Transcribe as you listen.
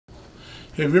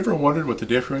Have you ever wondered what the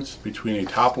difference between a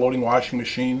top-loading washing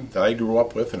machine that I grew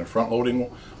up with and a front-loading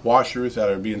washers that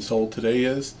are being sold today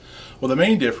is? Well, the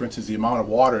main difference is the amount of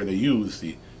water they use.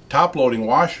 The top-loading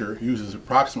washer uses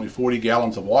approximately 40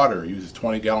 gallons of water. It uses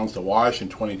 20 gallons to wash and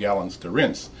 20 gallons to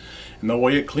rinse. And the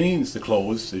way it cleans the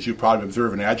clothes, as you probably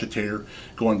observe an agitator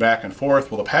going back and forth,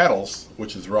 well, the paddles,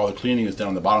 which is where all the cleaning is done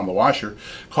on the bottom of the washer,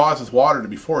 causes water to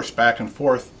be forced back and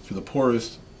forth through the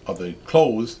pores of the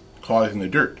clothes, causing the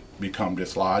dirt become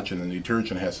dislodged, and the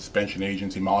detergent has suspension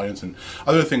agents, emollients, and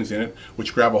other things in it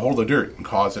which grab a hold of the dirt and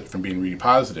cause it from being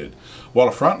redeposited. While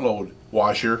a front load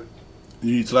washer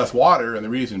needs less water, and the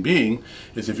reason being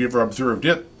is, if you ever observed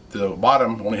it, the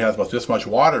bottom only has about this much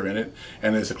water in it,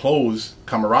 and as the clothes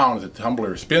come around, as the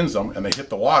tumbler spins them and they hit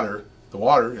the water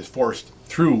is forced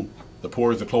through the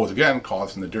pores of the clothes again,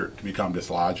 causing the dirt to become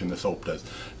dislodged, and the soap does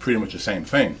pretty much the same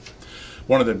thing.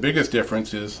 One of the biggest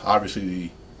differences, obviously, the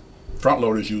front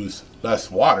loaders use less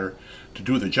water to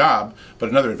do the job, but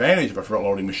another advantage of a front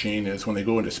loading machine is when they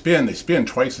go into spin, they spin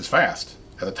twice as fast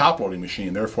as a top loading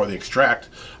machine. Therefore, they extract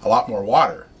a lot more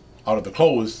water out of the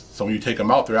clothes, so when you take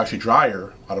them out, they're actually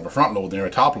drier out of a front load than they're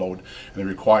a top load, and they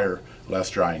require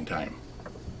less drying time.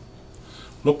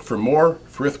 Look for more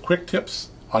Frith quick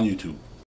tips on YouTube.